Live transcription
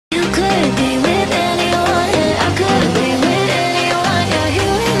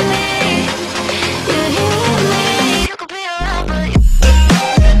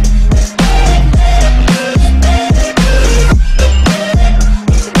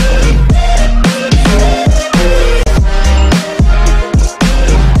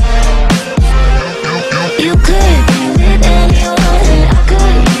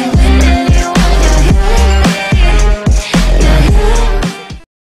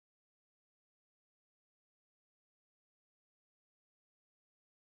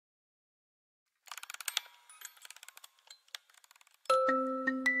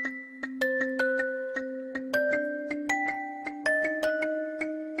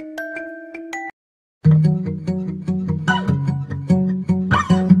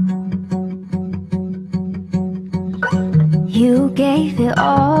gave it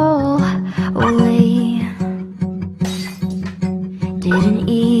all away. Didn't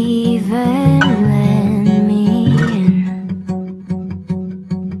even let me in.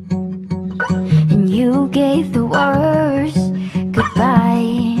 And you gave the worst goodbye.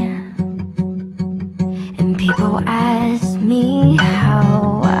 And people ask me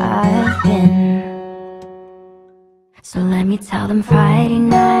how I've been. So let me tell them Friday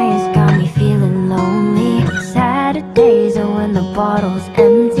nights got me feeling lonely. Saturdays are when the bottle's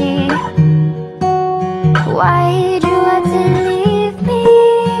empty. Why'd you have to leave me?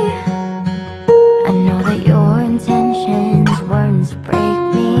 I know that your intentions weren't to break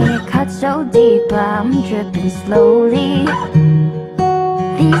me. It cut so deep, I'm dripping slowly.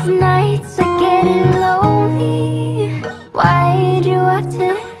 These nights are getting lonely. Why'd you have to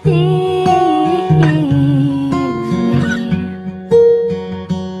leave me?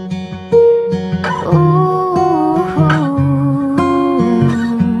 Ooh,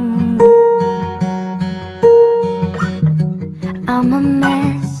 I'm a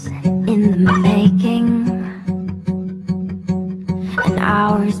mess in the making. And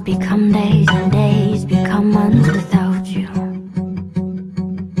hours become days and days become months without you.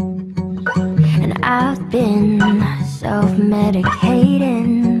 And I've been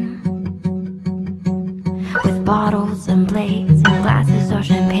self-medicating with bottles and blades and glasses of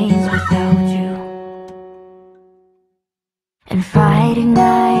champagnes without you. And Friday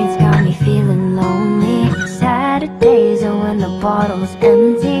nights got me feeling lonely. Saturdays are when the bottle's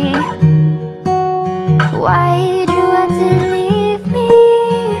empty. Why'd you have to leave me?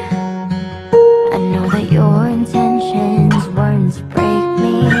 I know that your intentions weren't to break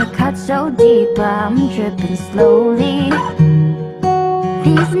me. It cut so deep, I'm dripping slowly.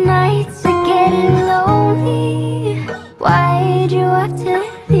 These nights are getting lonely. Why'd you have to